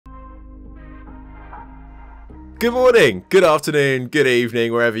Good morning, good afternoon, good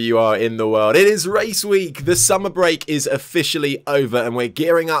evening, wherever you are in the world. It is race week. The summer break is officially over and we're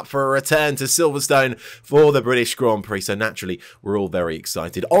gearing up for a return to Silverstone for the British Grand Prix. So naturally, we're all very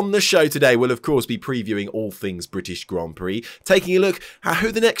excited. On the show today, we'll of course be previewing all things British Grand Prix, taking a look at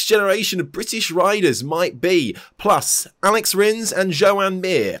who the next generation of British riders might be. Plus, Alex Rins and Joan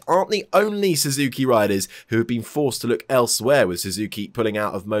Mir aren't the only Suzuki riders who have been forced to look elsewhere, with Suzuki pulling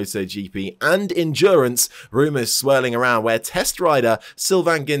out of MotoGP and endurance. Rumours swirling around where test rider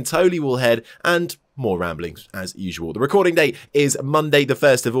Sylvain Guintoli will head, and more ramblings as usual. The recording date is Monday the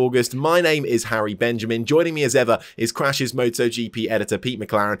 1st of August. My name is Harry Benjamin. Joining me as ever is Crash's MotoGP editor Pete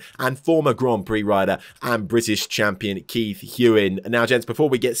McLaren and former Grand Prix rider and British champion Keith Huewen. Now gents, before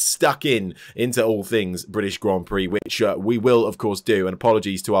we get stuck into all things British Grand Prix, which we will of course do, and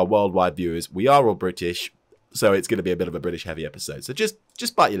apologies to our worldwide viewers, we are all British, so it's going to be a bit of a British heavy episode. So just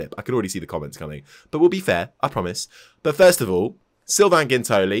bite your lip. I can already see the comments coming. But we'll be fair, I promise. But first of all, Sylvain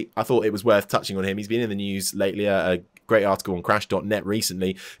Guintoli, I thought it was worth touching on him. He's been in the news lately, a great article on crash.net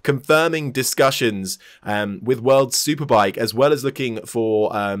recently, confirming discussions with World Superbike, as well as looking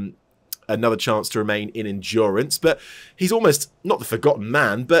for another chance to remain in endurance. But he's almost not the forgotten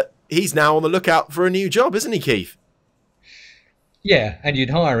man, but he's now on the lookout for a new job, isn't he, Keith? Yeah, and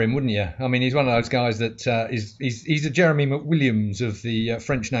you'd hire him, wouldn't you? I mean, he's one of those guys that he's a Jeremy McWilliams of the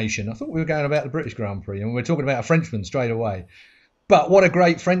French nation. I thought we were going about the British Grand Prix, and we're talking about a Frenchman straight away. But what a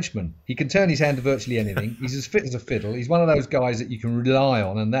great Frenchman. He can turn his hand to virtually anything. He's as fit as a fiddle. He's one of those guys that you can rely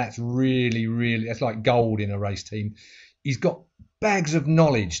on, and that's really, really, that's like gold in a race team. He's got bags of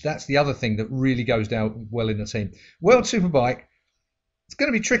knowledge. That's the other thing that really goes down well in the team. World Superbike, it's going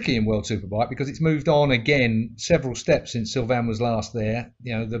to be tricky in World Superbike because it's moved on again several steps since Sylvain was last there.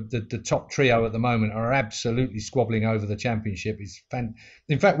 You know, the top trio at the moment are absolutely squabbling over the championship.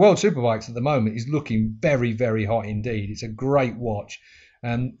 In fact, World Superbikes at the moment is looking very, very hot indeed. It's a great watch,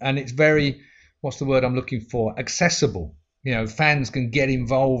 and it's very, what's the word I'm looking for? Accessible. You know, fans can get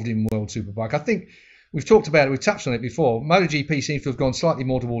involved in World Superbike. I think we've talked about it, we've touched on it before. MotoGP seems to have gone slightly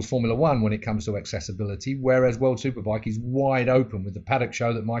more towards Formula One when it comes to accessibility, whereas World Superbike is wide open with the paddock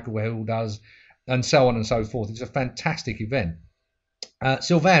show that Michael Hill does, and so on and so forth. It's a fantastic event.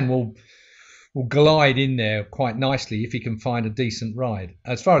 Sylvain will glide in there quite nicely if he can find a decent ride.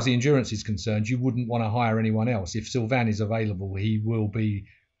 As far as the endurance is concerned, you wouldn't want to hire anyone else. If Sylvain is available, he will be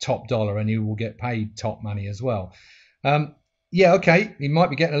top dollar and he will get paid top money as well. Yeah, okay, he might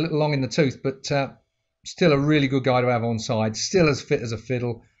be getting a little long in the tooth, but still a really good guy to have on side, still as fit as a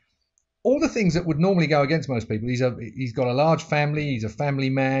fiddle. All the things that would normally go against most people. He's got a large family, he's a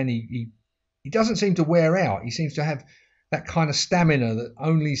family man, he doesn't seem to wear out. He seems to have that kind of stamina that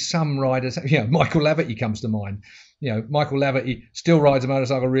only some riders have. You know, Michael Laverty comes to mind. You know, Michael Laverty still rides a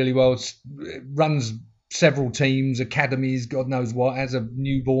motorcycle really well, runs several teams, academies, God knows what, has a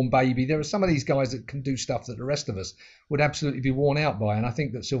newborn baby. There are some of these guys that can do stuff that the rest of us would absolutely be worn out by, and I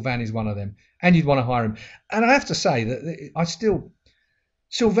think that Sylvain is one of them, and you'd want to hire him. And I have to say that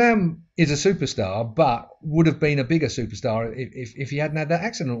Sylvain is a superstar, but would have been a bigger superstar if he hadn't had that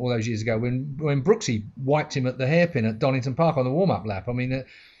accident all those years ago when Brooksy wiped him at the hairpin at Donington Park on the warm-up lap. I mean,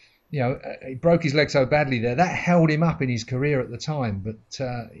 you know, he broke his leg so badly there. That held him up in his career at the time. But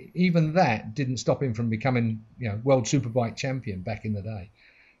even that didn't stop him from becoming, you know, World Superbike champion back in the day.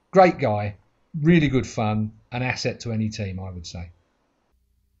 Great guy, really good fun, an asset to any team, I would say.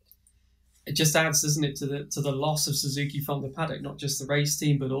 It just adds, doesn't it, to the loss of Suzuki from the paddock, not just the race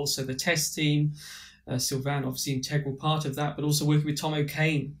team, but also the test team. Sylvain, obviously, integral part of that, but also working with Tom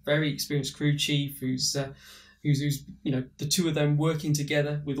O'Kane, very experienced crew chief, who's you know, the two of them working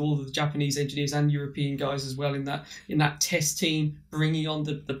together with all of the Japanese engineers and European guys as well in that test team, bringing on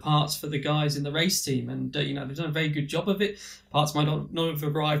the parts for the guys in the race team. And you know, they've done a very good job of it. Parts might not have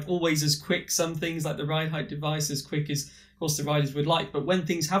arrived always as quick, some things like the ride height device as quick as of course the riders would like, but when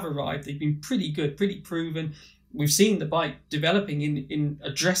things have arrived, they've been pretty good, pretty proven. We've seen the bike developing in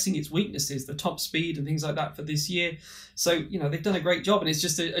addressing its weaknesses, the top speed and things like that for this year. So, you know, they've done a great job, and it's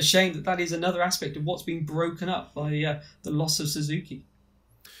just a shame that is another aspect of what's been broken up by the loss of Suzuki.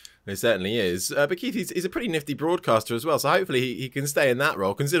 It certainly is. But Keith, he's a pretty nifty broadcaster as well, so hopefully he can stay in that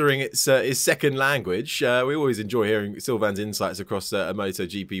role, considering it's his second language. We always enjoy hearing Sylvain's insights across a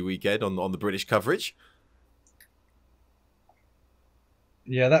MotoGP weekend on the British coverage.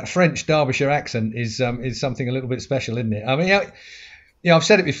 Yeah, that French Derbyshire accent is something a little bit special, isn't it? I mean, yeah, I've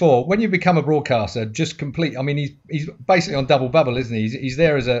said it before. When you become a broadcaster, just complete. I mean, he's basically on double bubble, isn't he? He's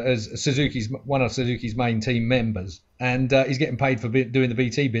there as one of Suzuki's main team members, and he's getting paid for doing the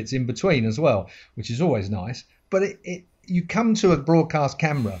BT bits in between as well, which is always nice. But you come to a broadcast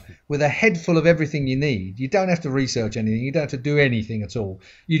camera with a head full of everything you need. You don't have to research anything. You don't have to do anything at all.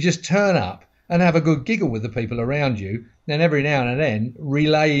 You just turn up and have a good giggle with the people around you. Then every now and then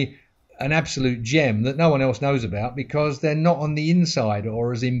relay an absolute gem that no one else knows about because they're not on the inside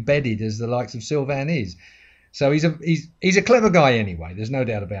or as embedded as the likes of Sylvain is. So he's a clever guy anyway. There's no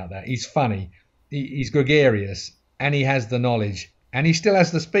doubt about that. He's funny. He's gregarious, and he has the knowledge, and he still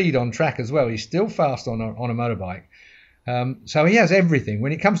has the speed on track as well. He's still fast on a motorbike. So he has everything.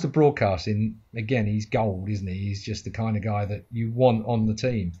 When it comes to broadcasting, again, he's gold, isn't he? He's just the kind of guy that you want on the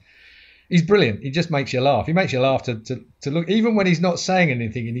team. He's brilliant. He just makes you laugh. He makes you laugh to look, even when he's not saying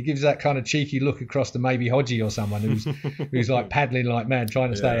anything, and he gives that kind of cheeky look across to maybe Hodgie or someone who's like paddling like mad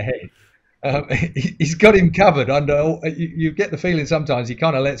trying to stay ahead. He's got him covered. You get the feeling sometimes he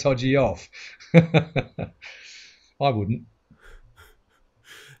kind of lets Hodgie off. I wouldn't.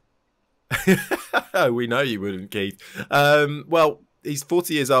 We know you wouldn't, Keith. Well, he's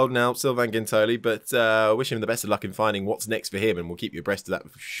 40 years old now, Sylvain Guintoli, but wish him the best of luck in finding what's next for him, and we'll keep you abreast of that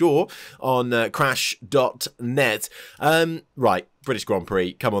for sure on crash.net. Right, British Grand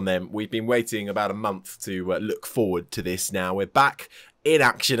Prix, come on then. We've been waiting about a month to look forward to this now. We're back in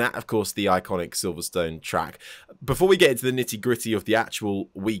action at, of course, the iconic Silverstone track. Before we get into the nitty-gritty of the actual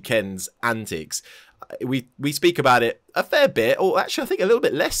weekend's antics, we speak about it a fair bit, or actually I think a little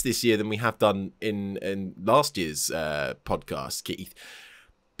bit less this year than we have done in last year's podcast, Keith.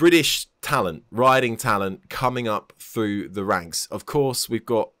 British talent, riding talent coming up through the ranks. Of course, we've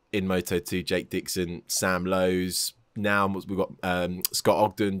got in Moto2 Jake Dixon, Sam Lowes. Now we've got Scott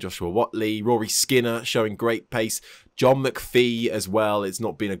Ogden, Joshua Watley, Rory Skinner showing great pace. John McPhee as well. It's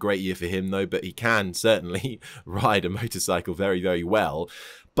not been a great year for him though, but he can certainly ride a motorcycle very, very well.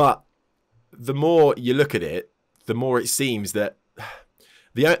 But the more you look at it, the more it seems that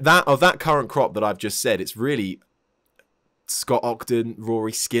that current crop that I've just said, it's really Scott Ogden,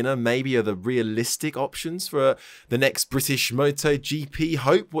 Rory Skinner maybe are the realistic options for the next British MotoGP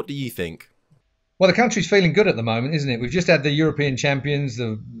hope. What do you think? Well, the country's feeling good at the moment, isn't it? We've just had the European champions.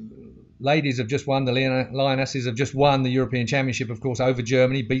 The ladies have just won. The Lionesses have just won the European Championship, of course, over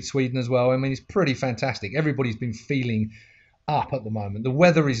Germany, beat Sweden as well. I mean, it's pretty fantastic. Everybody's been feeling up at the moment. The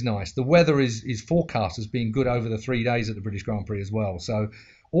weather is nice. The weather is forecast as being good over the 3 days at the British Grand Prix as well. So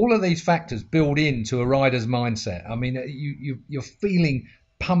all of these factors build into a rider's mindset. I mean, you're feeling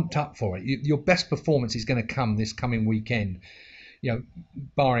pumped up for it. Your best performance is going to come this coming weekend,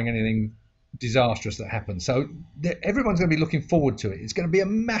 barring anything disastrous that happens. So everyone's going to be looking forward to it. It's going to be a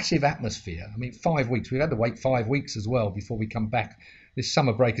massive atmosphere. I mean, 5 weeks. We've had to wait 5 weeks as well before we come back. This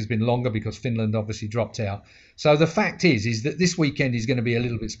summer break has been longer because Finland obviously dropped out. So the fact is that this weekend is going to be a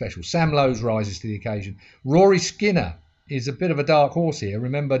little bit special. Sam Lowes rises to the occasion. Rory Skinner is a bit of a dark horse here.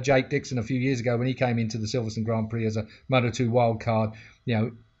 Remember Jake Dixon a few years ago when he came into the Silverstone Grand Prix as a Moto2 wildcard.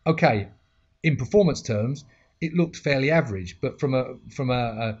 Okay, in performance terms, it looked fairly average, but from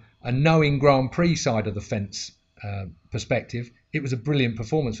a knowing Grand Prix side of the fence perspective, it was a brilliant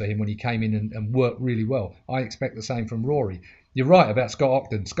performance for him when he came in and worked really well. I expect the same from Rory. You're right about Scott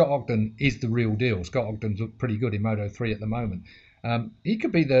Ogden. Scott Ogden is the real deal. Scott Ogden's looked pretty good in Moto3 at the moment. He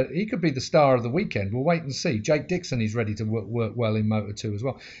could be the star of the weekend. We'll wait and see. Jake Dixon is ready to work well in Moto2 as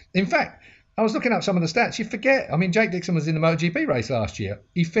well. In fact, I was looking up some of the stats. You forget. I mean, Jake Dixon was in the MotoGP race last year.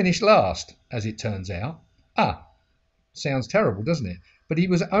 He finished last, as it turns out. Sounds terrible, doesn't it? But he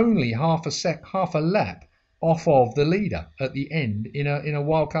was only half a lap off of the leader at the end in a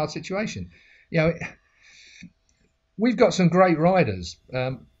wildcard situation. We've got some great riders.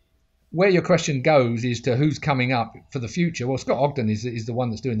 Where your question goes is to who's coming up for the future. Well, Scott Ogden is the one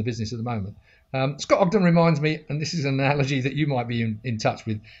that's doing the business at the moment. Scott Ogden reminds me, and this is an analogy that you might be in touch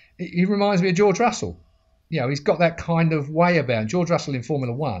with, he reminds me of George Russell. He's got that kind of way about him. George Russell in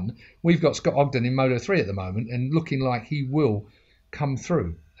Formula One. We've got Scott Ogden in Moto3 at the moment and looking like he will come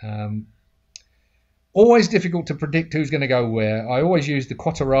through. Always difficult to predict who's going to go where. I always use the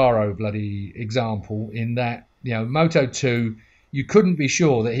Quartararo bloody example in that, Moto2, you couldn't be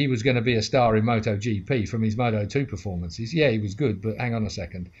sure that he was going to be a star in MotoGP from his Moto2 performances. Yeah, he was good, but hang on a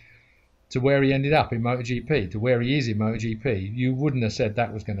second. To where he ended up in MotoGP, to where he is in MotoGP, you wouldn't have said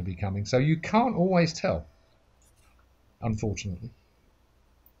that was going to be coming. So you can't always tell, unfortunately.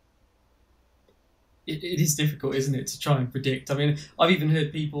 It is difficult, isn't it, to try and predict? I mean, I've even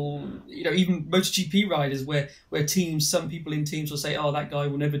heard people, even MotoGP riders where some people in teams will say, oh, that guy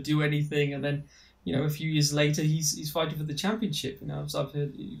will never do anything. And then, a few years later, he's fighting for the championship. So I've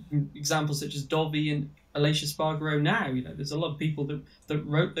heard examples such as Dovi and Aleix Espargaro now. There's a lot of people that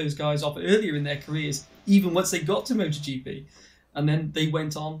wrote those guys off earlier in their careers, even once they got to MotoGP. and then they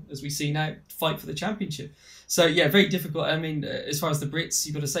went on, as we see now, to fight for the championship. So yeah, very difficult. I mean, as far as the Brits,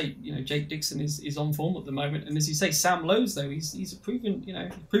 you've got to say, Jake Dixon is on form at the moment, and as you say, Sam Lowes though, he's a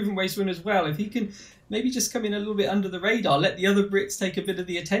proven race winner as well. If he can maybe just come in a little bit under the radar, let the other Brits take a bit of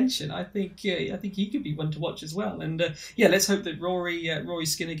the attention, I think he could be one to watch as well. And let's hope that Rory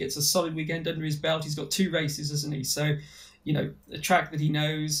Skinner gets a solid weekend under his belt. He's got 2 races, hasn't he? So, a track that he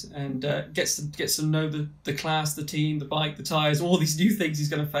knows, and gets to know the class, the team, the bike, the tyres, all these new things he's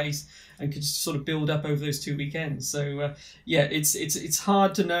going to face, and can just sort of build up over those 2 weekends. So it's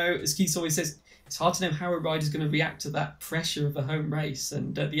hard to know, as Keith always says, it's hard to know how a rider's going to react to that pressure of a home race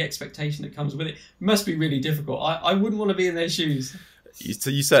and the expectation that comes with it. It must be really difficult. I wouldn't want to be in their shoes. So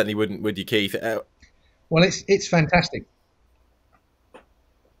you certainly wouldn't, would you, Keith? Well, it's fantastic.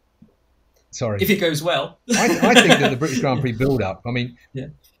 Sorry. If it goes well. I think that the British Grand Prix build-up, I mean,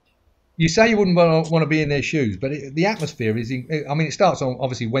 you say you wouldn't want to be in their shoes, but the atmosphere is, it starts on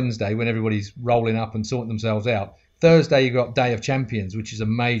obviously Wednesday when everybody's rolling up and sorting themselves out. Thursday, you've got Day of Champions, which is a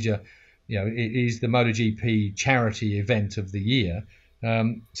major, it is the MotoGP charity event of the year.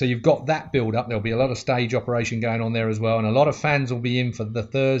 So you've got that build-up. There'll be a lot of stage operation going on there as well, and a lot of fans will be in for the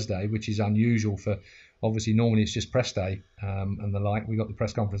Thursday, which is unusual for... Obviously, normally it's just press day and the like. We've got the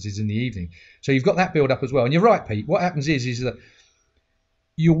press conferences in the evening. So you've got that build-up as well. And you're right, Pete. What happens is that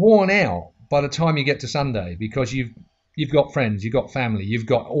you're worn out by the time you get to Sunday, because you've got friends, you've got family, you've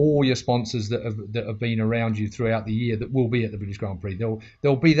got all your sponsors that have been around you throughout the year that will be at the British Grand Prix.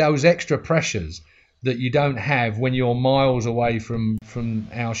 There'll be those extra pressures that you don't have when you're miles away from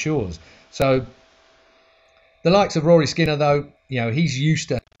our shores. So the likes of Rory Skinner, though, he's used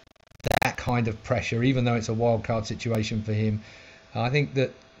to that kind of pressure, even though it's a wild card situation for him. I think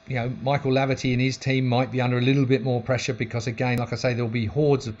that Michael Laverty and his team might be under a little bit more pressure because, again, like I say, there'll be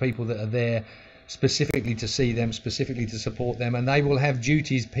hordes of people that are there specifically to see them, specifically to support them, and they will have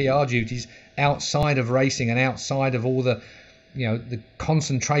duties, PR duties, outside of racing and outside of all the the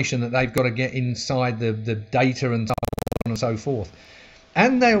concentration that they've got to get inside the data and so on and so forth.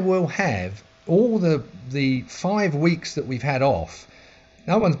 And they will have all the 5 weeks that we've had off.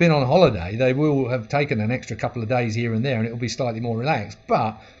 No one's been on holiday. They will have taken an extra couple of days here and there, and it will be slightly more relaxed.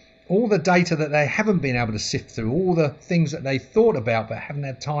 But all the data that they haven't been able to sift through, all the things that they thought about but haven't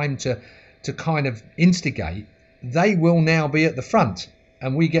had time to kind of instigate, they will now be at the front.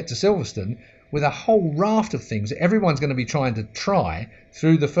 And we get to Silverstone with a whole raft of things that everyone's going to be trying to try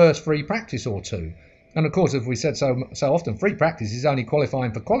through the first free practice or two. And of course, as we said so often, free practice is only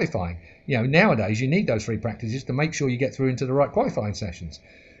qualifying for qualifying. Nowadays you need those free practices to make sure you get through into the right qualifying sessions.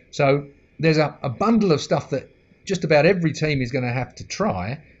 So there's a bundle of stuff that just about every team is going to have to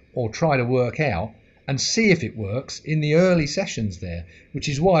try to work out and see if it works in the early sessions there, which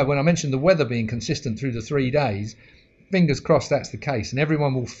is why when I mentioned the weather being consistent through the 3 days, fingers crossed that's the case, and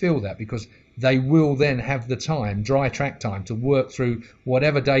everyone will feel that, because they will then have the time, dry track time, to work through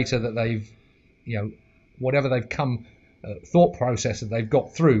whatever data that they've whatever they've come, thought process that they've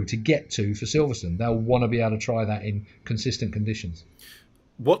got through to get to for Silverstone. They'll want to be able to try that in consistent conditions.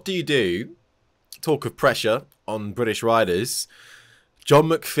 What do you do? Talk of pressure on British riders. John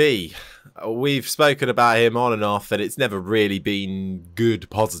McPhee, we've spoken about him on and off, and it's never really been good,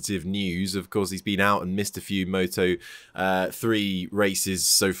 positive news. Of course, he's been out and missed a few Moto3 races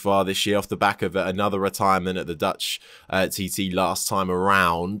so far this year off the back of another retirement at the Dutch TT last time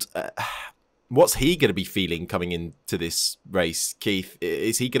around. What's he going to be feeling coming into this race, Keith?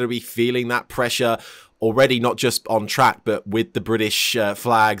 Is he going to be feeling that pressure already, not just on track, but with the British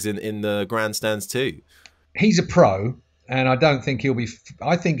flags in the grandstands too? He's a pro, and I don't think he'll be...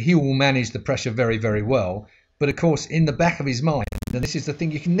 I think he will manage the pressure very, very well. But of course, in the back of his mind, and this is the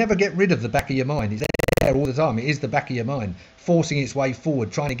thing, you can never get rid of the back of your mind. It's there all the time. It is the back of your mind, forcing its way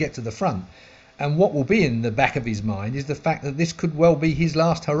forward, trying to get to the front. And what will be in the back of his mind is the fact that this could well be his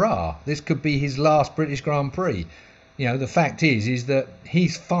last hurrah. This could be his last British Grand Prix. The fact is that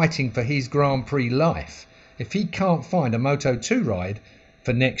he's fighting for his Grand Prix life. If he can't find a Moto2 ride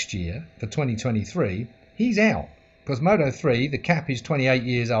for next year, for 2023, he's out. Because Moto3, the cap is 28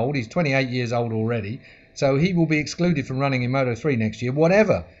 years old. He's 28 years old already. So he will be excluded from running in Moto3 next year,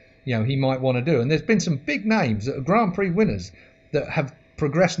 whatever he might want to do. And there's been some big names that are Grand Prix winners that have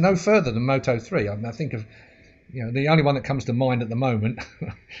progressed no further than Moto3. I think of, the only one that comes to mind at the moment,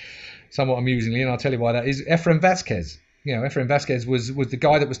 somewhat amusingly, and I'll tell you why that is, Efren Vasquez. Efren Vasquez was the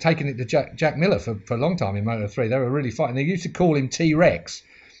guy that was taking it to Jack Miller for a long time in Moto3. They were really fighting. They used to call him T-Rex.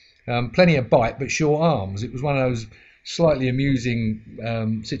 Plenty of bite, but short arms. It was one of those slightly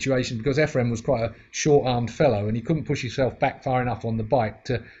amusing situations because Efren was quite a short-armed fellow and he couldn't push himself back far enough on the bike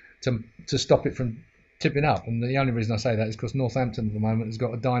to stop it from tipping up. And the only reason I say that is because Northampton at the moment has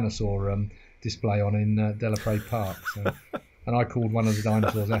got a dinosaur display on in Delapre Park. So, and I called one of the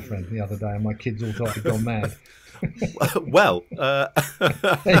dinosaurs Affen the other day, and my kids all thought I'd gone mad. Well,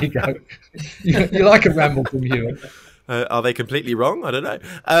 there you go. You like a ramble from Huewen. Are they completely wrong? I don't know.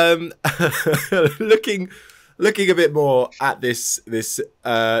 Looking a bit more at this.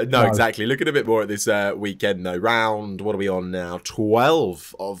 No, exactly. Looking a bit more at this weekend, though. Round, what are we on now?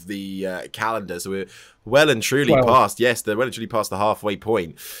 12 of the calendar. So we're well and truly past. Yes, they're well and truly past the halfway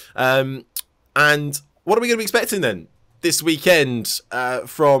point. And what are we going to be expecting then this weekend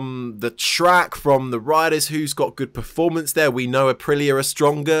from the track, from the riders? Who's got good performance there? We know Aprilia are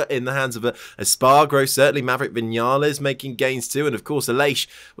stronger in the hands of Espargaro, certainly. Maverick Vinales making gains too. And of course, Aleix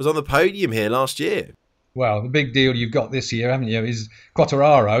was on the podium here last year. Well, the big deal you've got this year, haven't you, is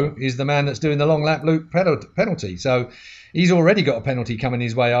Quartararo is the man that's doing the long lap loop penalty. So he's already got a penalty coming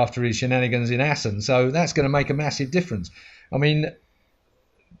his way after his shenanigans in Assen. So that's going to make a massive difference. I mean,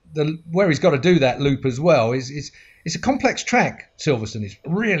 where he's got to do that loop as well is it's a complex track. Silverstone is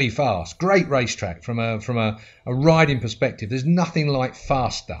really fast, great racetrack from a riding perspective. There's nothing like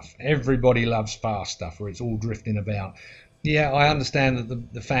fast stuff. Everybody loves fast stuff where it's all drifting about. Yeah, I understand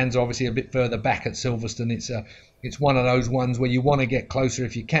that the fans are obviously a bit further back at Silverstone. It's one of those ones where you want to get closer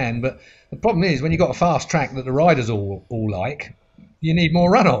if you can, but the problem is when you've got a fast track that the riders all like, you need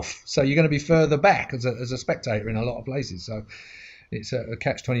more runoff. So you're going to be further back as a spectator in a lot of places. So it's a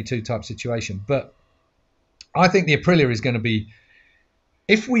catch-22 type situation. But I think the Aprilia is going to be,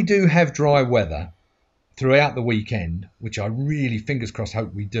 if we do have dry weather throughout the weekend, which I really, fingers crossed,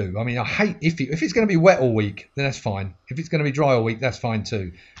 hope we do. I mean, I hate if it's going to be wet all week, then that's fine. If it's going to be dry all week, that's fine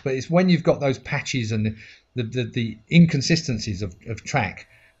too. But it's when you've got those patches and the inconsistencies of track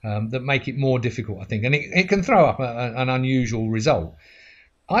that make it more difficult, I think. And it can throw up an unusual result.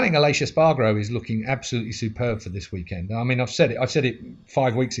 I think Aleix Espargaro is looking absolutely superb for this weekend. I mean, I've said it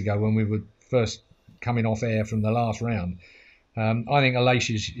 5 weeks ago when we were first coming off air from the last round. I think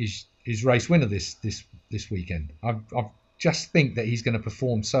Aleix is race winner this weekend. I just think that he's going to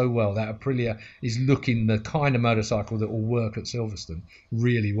perform so well. That Aprilia is looking the kind of motorcycle that will work at Silverstone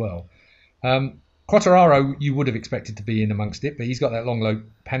really well. Quartararo, you would have expected to be in amongst it, but he's got that long load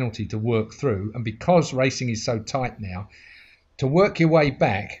penalty to work through. And because racing is so tight now, to work your way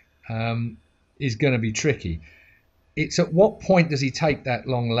back is going to be tricky. It's at what point does he take that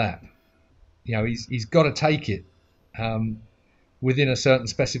long lap? You know, he's got to take it within a certain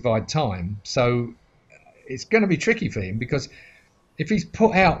specified time. So it's going to be tricky for him, because if he's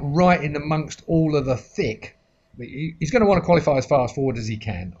put out right in amongst all of the thick, he's going to want to qualify as fast forward as he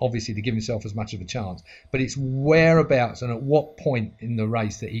can, obviously, to give himself as much of a chance. But it's whereabouts and at what point in the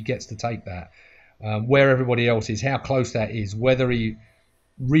race that he gets to take that, where everybody else is, how close that is, whether he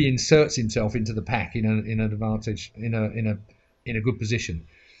reinserts himself into the pack in an advantage, in a good position.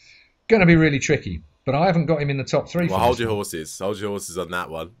 Going to be really tricky. But I haven't got him in the top three. Well, hold your horses. Hold your horses on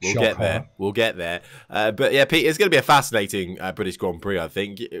that one. We'll get there. But yeah, Pete, it's going to be a fascinating British Grand Prix, I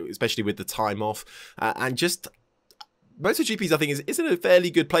think, especially with the time off. And just MotoGP's, I think, is in a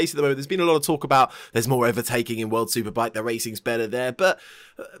fairly good place at the moment. There's been a lot of talk about there's more overtaking in World Superbike. The racing's better there. But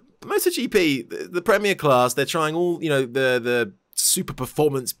MotoGP, the Premier class, they're trying all, the super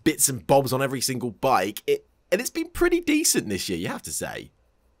performance bits and bobs on every single bike. And it's been pretty decent this year, you have to say.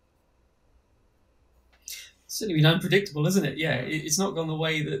 Certainly been unpredictable, isn't it? Yeah, it's not gone the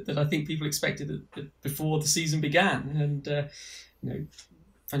way that I think people expected before the season began. And,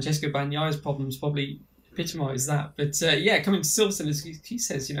 Francesco Bagnaio's problems probably epitomise that. But, coming to Silverstone, as he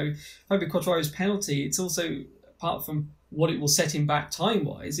says, Fabio Quartararo's penalty, it's also, apart from what it will set him back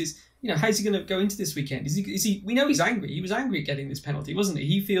time-wise, is, how's he going to go into this weekend? Is he? We know he's angry. He was angry at getting this penalty, wasn't he?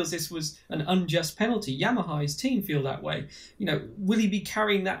 He feels this was an unjust penalty. Yamaha, his team, feel that way. Will he be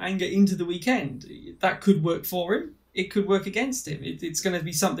carrying that anger into the weekend? That could work for him. It could work against him. It's going to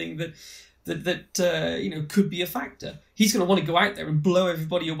be something that could be a factor. He's going to want to go out there and blow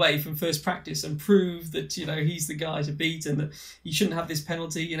everybody away from first practice and prove that he's the guy to beat and that he shouldn't have this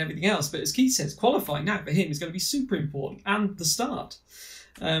penalty and everything else. But as Keith says, qualifying now for him is going to be super important, and the start.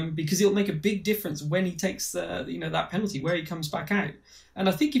 Because it'll make a big difference when he takes that penalty, where he comes back out. And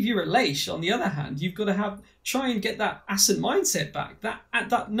I think if you're Aleix, on the other hand, you've got to try and get that Assen mindset back,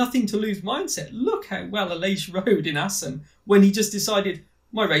 that nothing to lose mindset. Look how well Aleix rode in Assen when he just decided,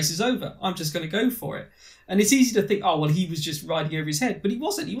 my race is over, I'm just going to go for it. And it's easy to think, oh, well, he was just riding over his head. But he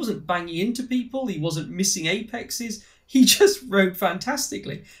wasn't. He wasn't banging into people. He wasn't missing apexes. He just rode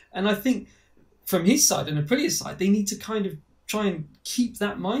fantastically. And I think from his side and Aprilia's side, they need to kind of try and keep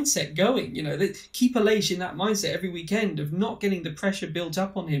that mindset going. Keep Aleix in that mindset every weekend of not getting the pressure built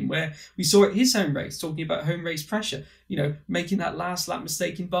up on him, where we saw at his home race, talking about home race pressure, making that last lap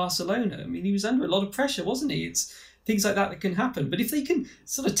mistake in Barcelona. I mean, he was under a lot of pressure, wasn't he? It's things like that can happen. But if they can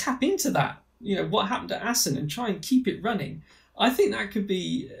sort of tap into that, what happened at Assen, and try and keep it running, I think that could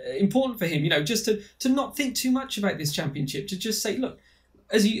be important for him, just to not think too much about this championship, to just say, look,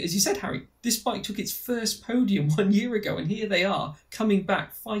 as you said, Harry, this bike took its first podium 1 year ago, and here they are coming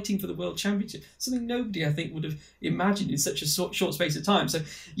back, fighting for the World Championship. Something nobody, I think, would have imagined in such a short space of time. So,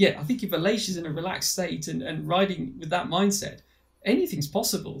 yeah, I think if Aleix is in a relaxed state and riding with that mindset, anything's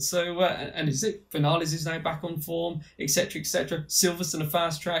possible. So, and is it? Vinales is now back on form, etc., etc. Silverstone, a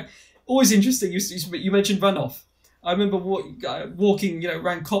fast track. Always interesting. You mentioned runoff. I remember walking,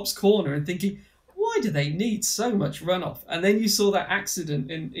 around Copse Corner and thinking, why do they need so much runoff? And then you saw that accident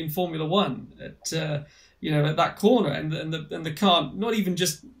in Formula One at at that corner, and the car not even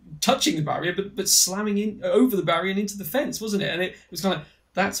just touching the barrier, but slamming in over the barrier and into the fence, wasn't it? And it was kind of,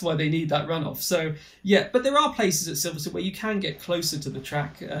 that's why they need that runoff. So yeah, but there are places at Silverstone where you can get closer to the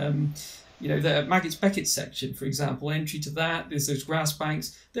track. The Maggots Beckett section, for example, entry to that, there's those grass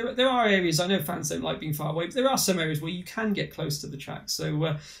banks. There are areas, I know fans don't like being far away, but there are some areas where you can get close to the track. So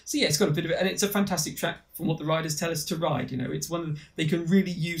yeah, it's got a bit of it, and it's a fantastic track from what the riders tell us to ride. It's one of they can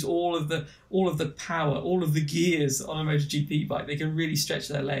really use all of the power, all of the gears on a MotoGP bike. They can really stretch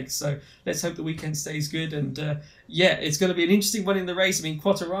their legs. So let's hope the weekend stays good. And yeah, it's going to be an interesting one in the race. I mean,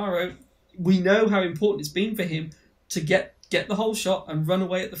 Quartararo, we know how important it's been for him to get the whole shot and run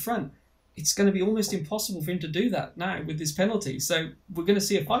away at the front. It's going to be almost impossible for him to do that now with this penalty. So we're going to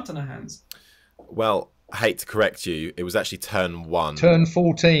see a fight on our hands. Well, I hate to correct you. It was actually turn 1. Turn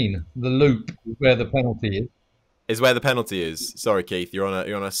 14, the loop, where the penalty is. Is where the penalty is. Sorry, Keith. You're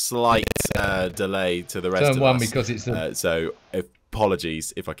on a slight delay to the rest of us. Turn 1 because it's the... so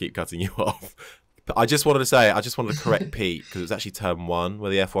apologies if I keep cutting you off. But I just wanted to correct Pete, because it was actually turn 1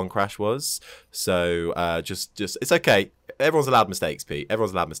 where the F1 crash was. So just it's okay. Everyone's allowed mistakes, Pete.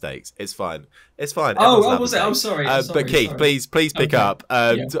 Everyone's allowed mistakes. It's fine. It's fine. Oh, was it? I'm sorry. But Keith, please pick up.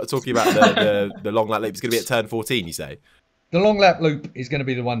 Talking about the long lap loop. It's going to be at turn 14, you say? The long lap loop is going to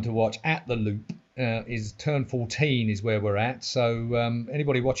be the one to watch. At the loop is turn 14 is where we're at. So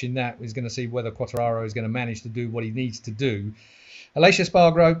anybody watching that is going to see whether Quartararo is going to manage to do what he needs to do. Aleix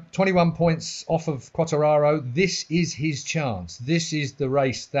Espargaro, 21 points off of Quartararo. This is his chance. This is the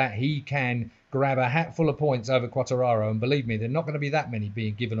race that he can grab a hatful of points over Quartararo. And believe me, there are not going to be that many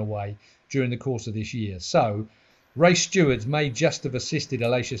being given away during the course of this year. So race stewards may just have assisted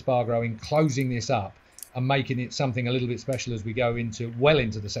Aleix Espargaro in closing this up and making it something a little bit special as we go into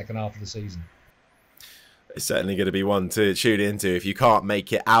the second half of the season. It's certainly going to be one to tune into if you can't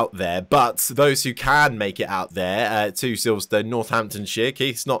make it out there. But those who can make it out there to Silverstone, Northamptonshire,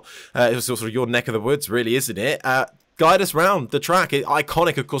 Keith, it's not sort of your neck of the woods, really, isn't it? Guide us round the track. It's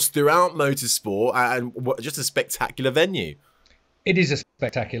iconic, of course, throughout motorsport, and just a spectacular venue. It is a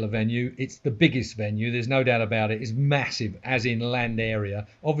spectacular venue. It's the biggest venue. There's no doubt about it. It's massive, as in land area.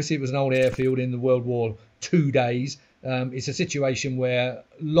 Obviously, it was an old airfield in the World War II days. It's a situation where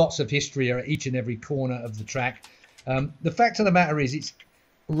lots of history are at each and every corner of the track. The fact of the matter is it's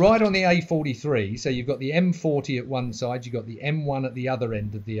right on the A43. So you've got the M40 at one side. You've got the M1 at the other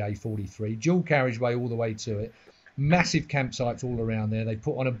end of the A43. Dual carriageway all the way to it. Massive campsites all around there. They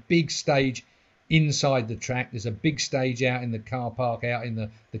put on a big stage inside the track. There's a big stage out in the car park, out in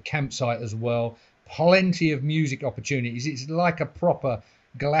the campsite as well. Plenty of music opportunities. It's like a proper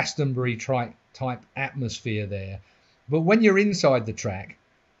Glastonbury type atmosphere there. But when you're inside the track,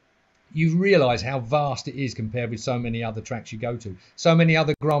 you realise how vast it is compared with so many other tracks you go to, so many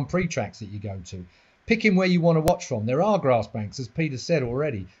other Grand Prix tracks that you go to. Picking where you want to watch from. There are grass banks, as Peter said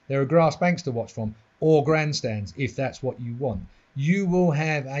already. There are grass banks to watch from, or grandstands, if that's what you want. You will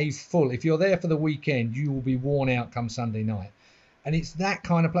have a full, if you're there for the weekend, you will be worn out come Sunday night. And it's that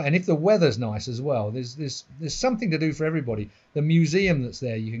kind of play. And if the weather's nice as well, there's something to do for everybody. The museum that's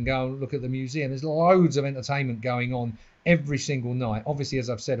there, you can go and look at the museum. There's loads of entertainment going on every single night. Obviously,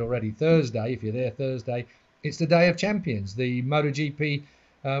 as I've said already, Thursday, if you're there Thursday, it's the Day of Champions, the MotoGP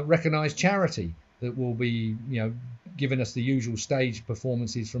recognised charity that will be, giving us the usual stage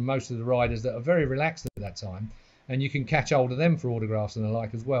performances from most of the riders that are very relaxed at that time. And you can catch hold of them for autographs and the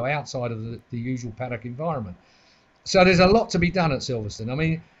like as well, outside of the usual paddock environment. So there's a lot to be done at Silverstone. I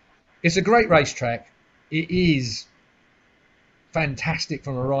mean, it's a great racetrack. It is fantastic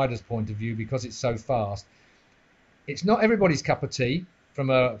from a rider's point of view because it's so fast. It's not everybody's cup of tea. from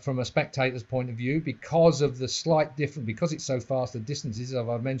a spectator's point of view because of the slight difference, because it's so fast. The distances, as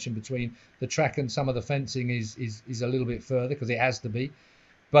I've mentioned, between the track and some of the fencing is a little bit further because it has to be.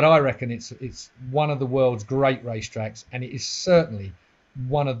 But I reckon it's one of the world's great racetracks, and it is certainly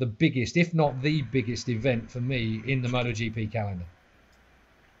one of the biggest, if not the biggest event for me in the MotoGP calendar.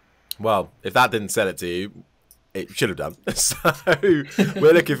 Well, if that didn't sell it to you, it should have done. So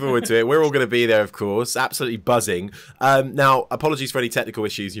we're looking forward to it. We're all going to be there, of course. Absolutely buzzing. Now, apologies for any technical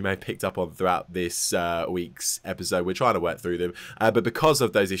issues you may have picked up on throughout this week's episode. We're trying to work through them. But because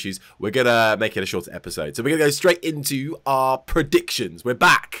of those issues, we're going to make it a shorter episode. So we're going to go straight into our predictions. We're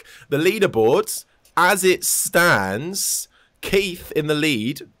back. The leaderboard, as it stands, Keith in the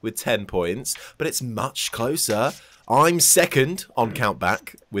lead with 10 points, but it's much closer. I'm second on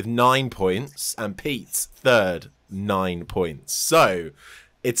countback with 9 points, and Pete's third, 9 points. So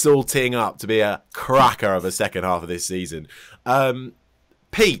it's all teeing up to be a cracker of a second half of this season.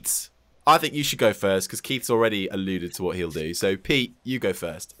 Pete, I think you should go first because Keith's already alluded to what he'll do. So Pete, you go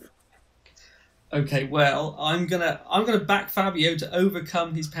first. Okay, well, I'm gonna back Fabio to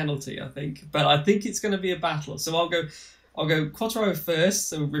overcome his penalty, I think, but I think it's gonna be a battle. So I'll go Quartararo first,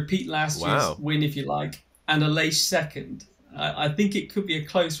 so repeat last year's win if you like, and Aleix second. I think it could be a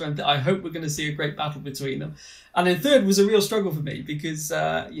close round. I hope we're going to see a great battle between them. And then third was a real struggle for me because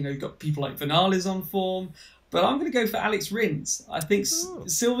you've got people like Vinales on form, but I'm going to go for Alex Rins. I think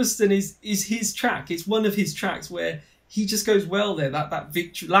Silverstone is his track. It's one of his tracks where he just goes well there. That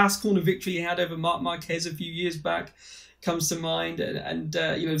victory, last corner victory he had over Marc Marquez a few years back comes to mind, and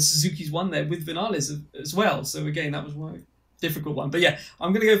Suzuki's won there with Vinales as well. So again, that was one difficult one. But yeah,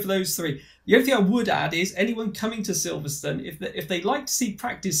 I'm going to go for those three. The only thing I would add is anyone coming to Silverstone, if they'd like to see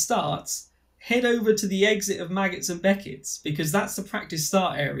practice starts, head over to the exit of Maggots and Beckett's because that's the practice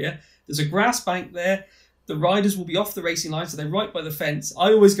start area. There's a grass bank there. The riders will be off the racing line, so they're right by the fence.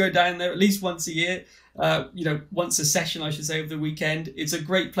 I always go down there at least once a year. Once a session, I should say, over the weekend. It's a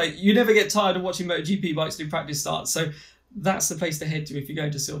great place. You never get tired of watching MotoGP bikes do practice starts. So that's the place to head to if you go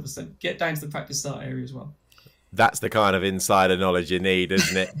to Silverstone. Get down to the practice start area as well. That's the kind of insider knowledge you need,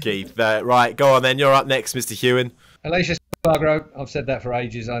 isn't it, Keith? Right, go on then. You're up next, Mr. Huewen. Aleix Espargaro, I've said that for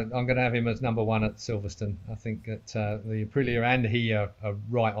ages. I'm going to have him as number one at Silverstone. I think that the Aprilia and he are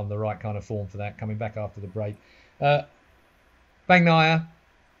right on the right kind of form for that, coming back after the break. Bagnaia,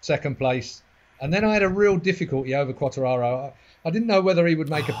 second place. And then I had a real difficulty over Quartararo. I didn't know whether he would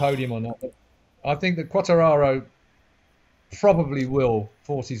make a podium or not. But I think that Quartararo probably will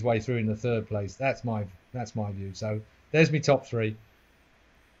force his way through in the third place. That's my view. So there's my top three.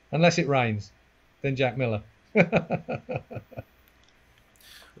 Unless it rains, then Jack Miller.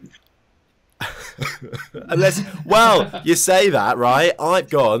 Well, you say that, right?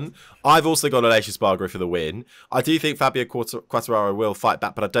 I've also gone Aleix Espargaro for the win. I do think Fabio Quartararo will fight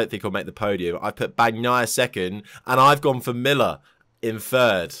back, but I don't think he'll make the podium. I put Bagnaia second, and I've gone for Miller in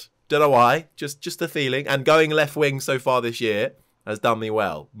third. Don't know why, just a feeling. And going left wing so far this year has done me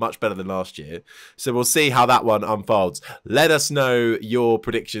well, much better than last year. So we'll see how that one unfolds. Let us know your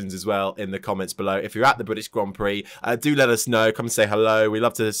predictions as well in the comments below. If you're at the British Grand Prix, do let us know. Come and say hello. We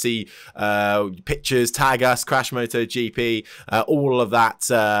love to see pictures, tag us, Crash MotoGP, all of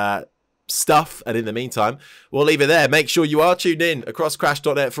that stuff. And in the meantime, we'll leave it there. Make sure you are tuned in across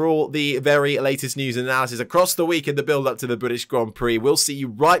crash.net for all the very latest news and analysis across the week in the build up to the British Grand Prix. We'll see you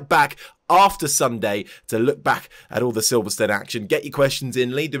right back after Sunday to look back at all the Silverstone action. Get your questions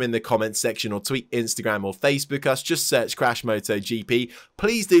in, leave them in the comments section, or tweet, Instagram or Facebook us. Just search Crash MotoGP.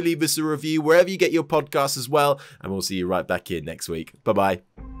 Please do leave us a review wherever you get your podcasts as well, and we'll see you right back here next week. Bye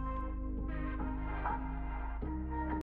bye.